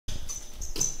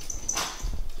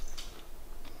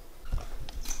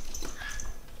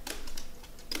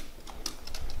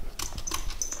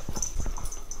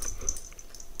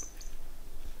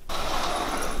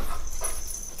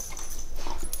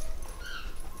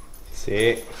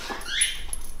See?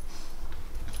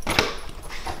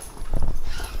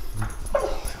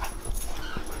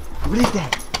 What is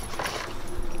that?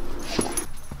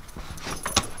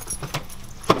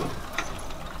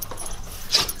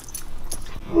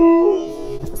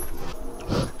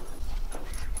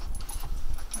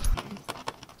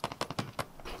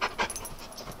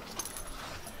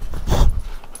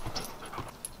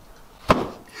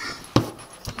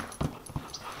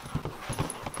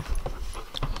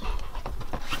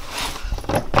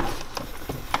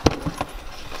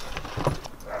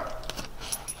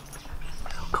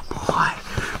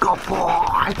 Good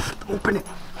boy! Open it!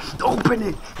 Open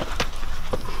it!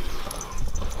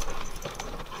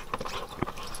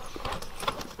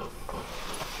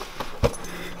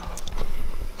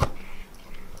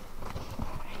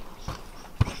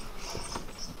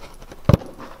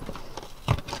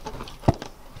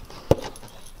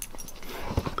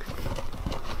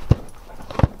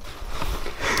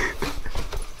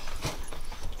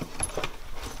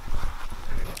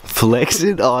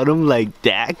 Flexing on him like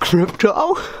that,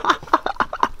 Crypto?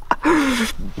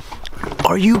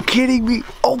 Are you kidding me?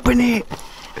 Open it!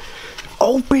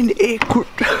 Open it,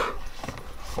 Crypto!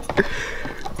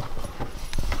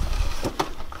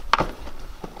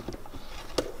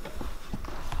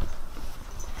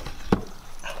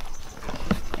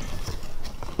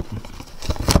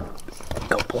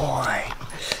 Good boy!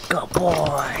 Good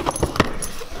boy!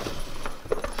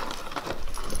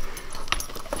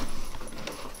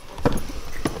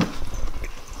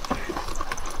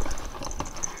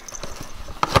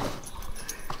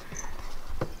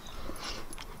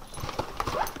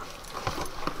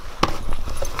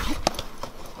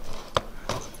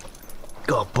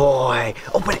 Good boy.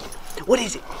 Open it. What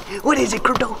is it? What is it,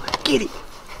 Crypto? Get it.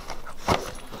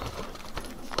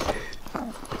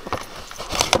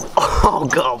 Oh,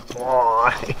 good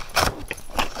boy.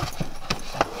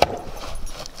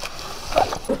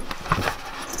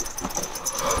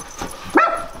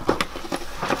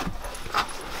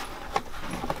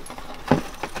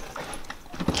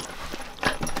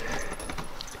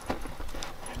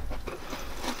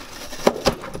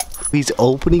 He's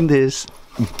opening this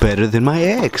better than my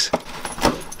ex.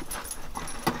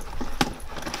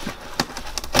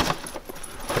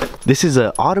 This is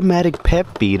an automatic pet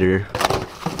feeder.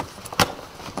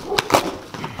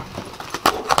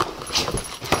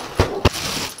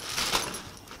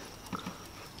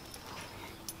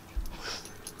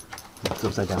 It's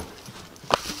upside down.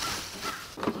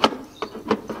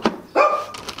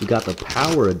 We got the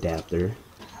power adapter.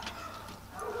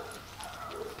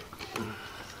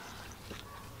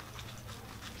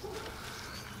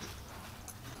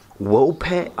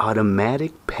 Wopet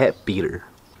automatic pet feeder.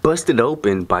 Busted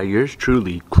open by yours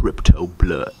truly, Crypto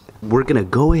Blood. We're gonna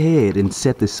go ahead and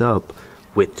set this up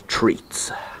with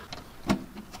treats.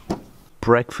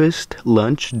 Breakfast,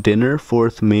 lunch, dinner,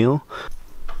 fourth meal.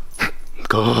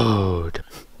 Good.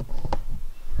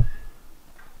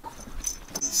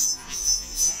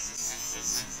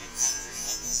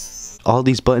 All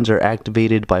these buttons are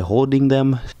activated by holding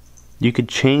them. You could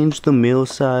change the meal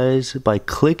size by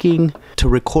clicking. To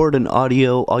record an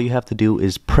audio, all you have to do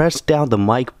is press down the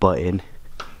mic button.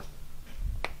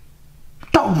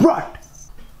 Don't run!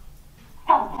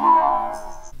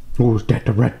 Who's that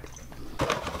the rat?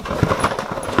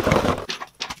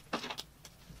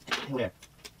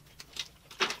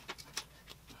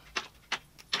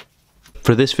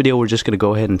 For this video, we're just gonna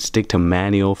go ahead and stick to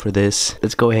manual for this.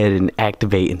 Let's go ahead and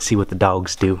activate and see what the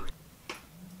dogs do.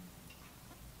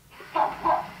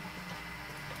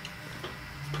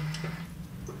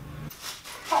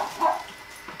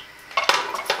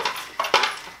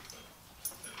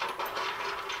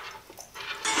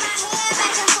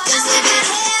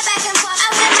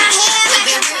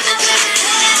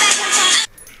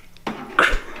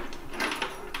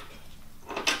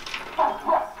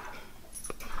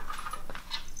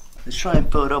 Let's try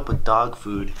and fill it up with dog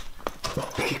food.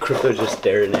 Crypto's just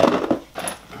staring at it.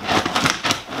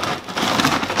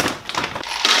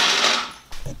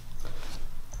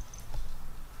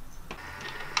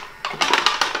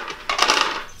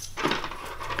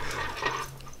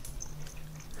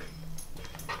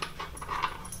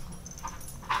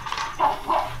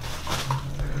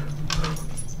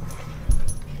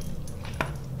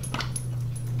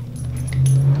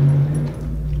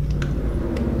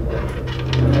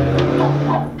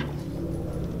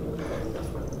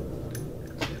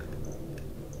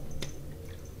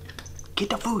 Get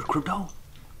the food, Crypto.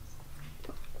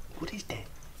 What is that?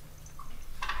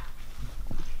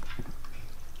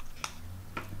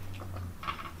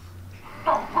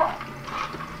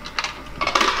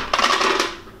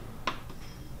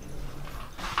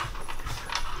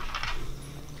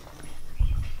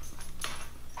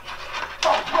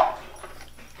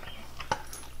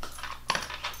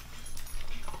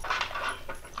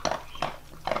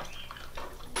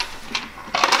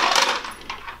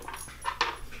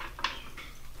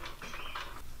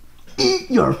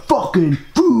 your fucking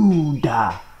food.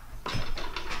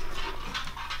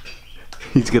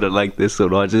 He's gonna like this so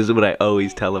much. This is what I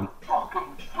always tell him.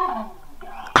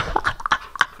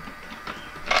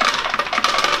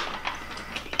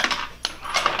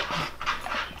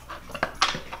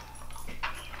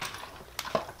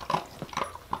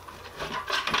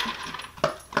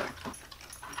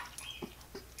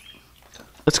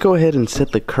 Let's go ahead and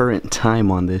set the current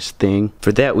time on this thing.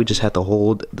 For that, we just have to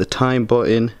hold the time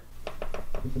button.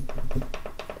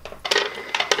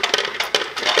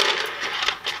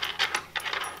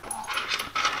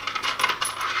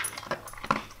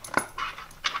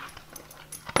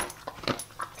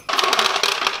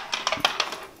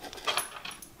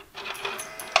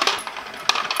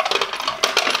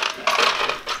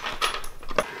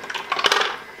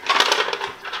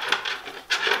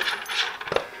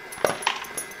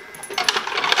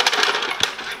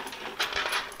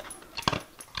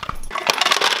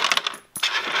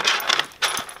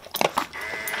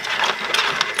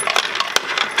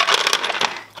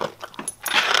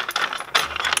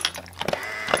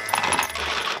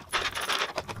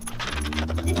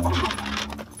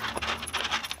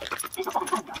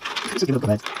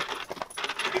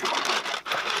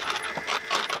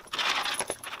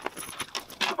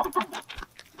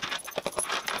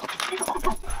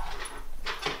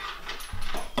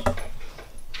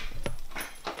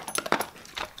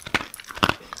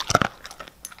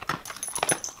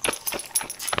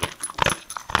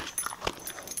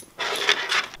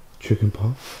 Chicken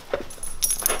paw.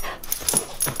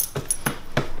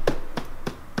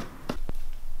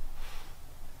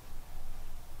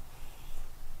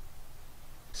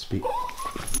 Speak.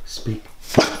 Speak.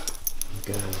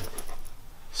 Good.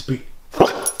 Speak.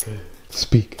 Good.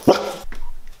 Speak.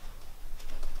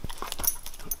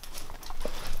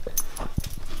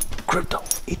 Crypto,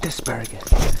 eat the asparagus.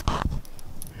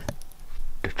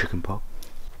 The chicken paw.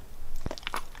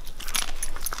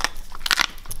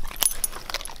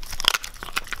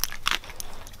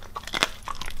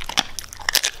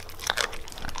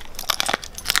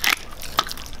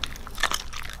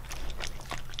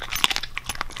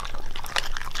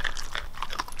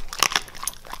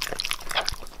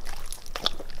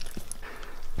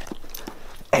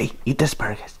 Hey, eat the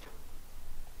asparagus.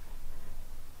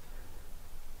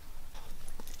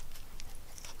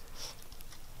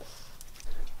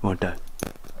 Want that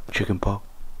chicken paw?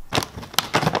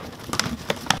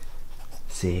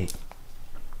 Sit.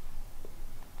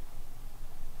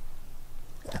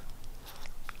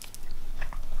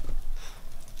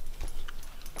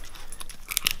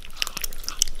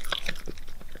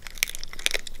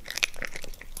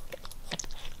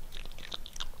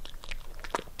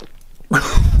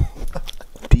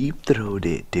 Deep throat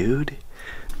it, dude.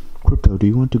 Crypto, do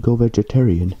you want to go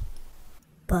vegetarian?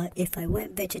 But if I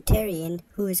went vegetarian,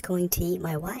 who is going to eat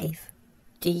my wife?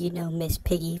 Do you know Miss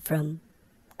Piggy from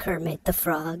Kermit the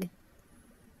Frog?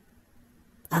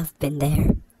 I've been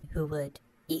there. Who would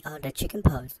eat all the chicken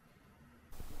paws?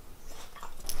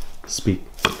 Speak.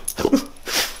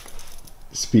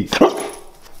 Speak.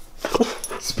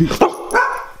 Speak.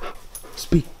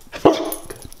 Speak.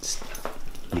 Good.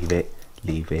 Leave it.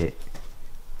 Leave it.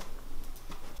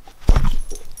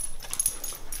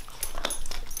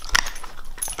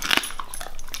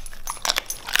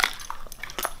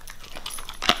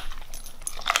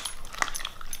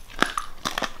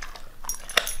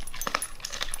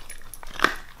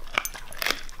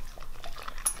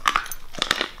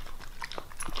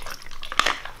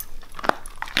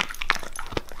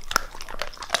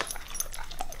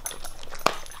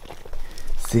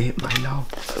 Sit, my love.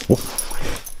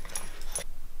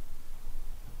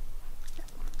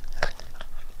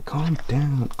 Calm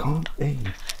down. Calm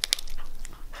down.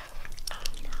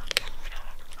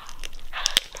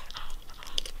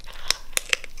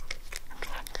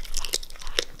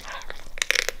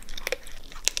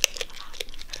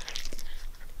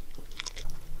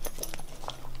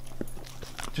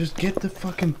 Just get the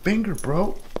fucking finger,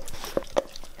 bro.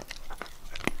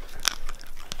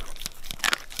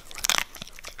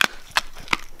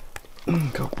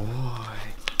 Good boy.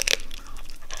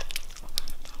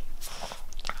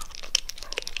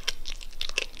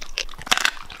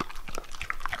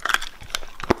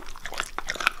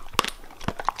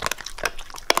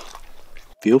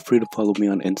 Feel free to follow me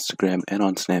on Instagram and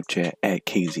on Snapchat at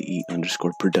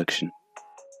KZE_production.